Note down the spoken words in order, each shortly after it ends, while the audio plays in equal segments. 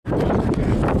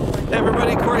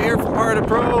here from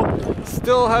Par2Pro.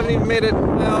 Still haven't even made it,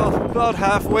 well, about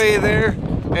halfway there.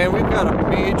 And we've got a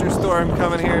major storm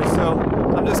coming here, so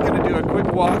I'm just going to do a quick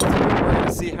walkthrough. We're going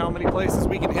to see how many places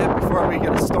we can hit before we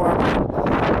get a storm.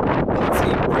 Let's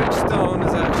see, Bridgestone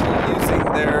is actually using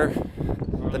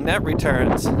the net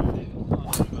returns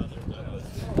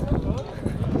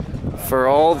for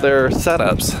all their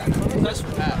setups.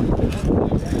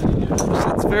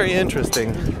 It's very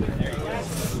interesting.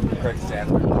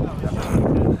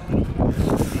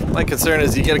 My concern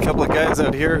is you get a couple of guys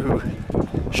out here who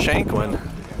shank one,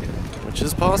 which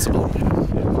is possible.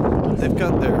 They've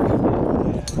got their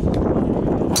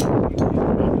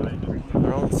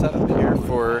own setup here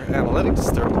for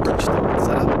analytics, their own Bridgestone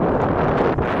setup.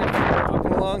 We're gonna keep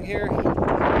walking along here.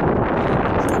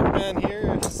 The man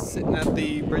here is sitting at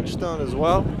the Bridgestone as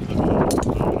well.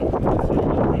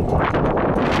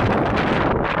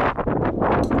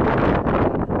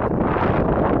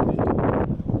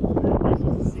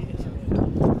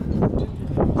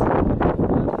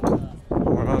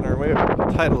 We're on our way to the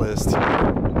Titleist.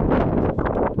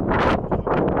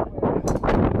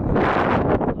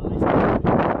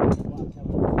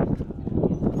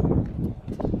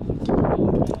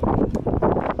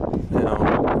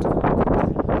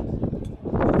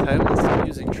 Titleist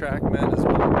using TrackMan as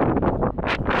well.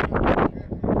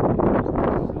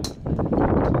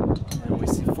 And we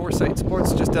see Foresight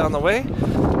Sports just down the way.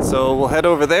 So we'll head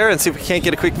over there and see if we can't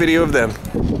get a quick video of them.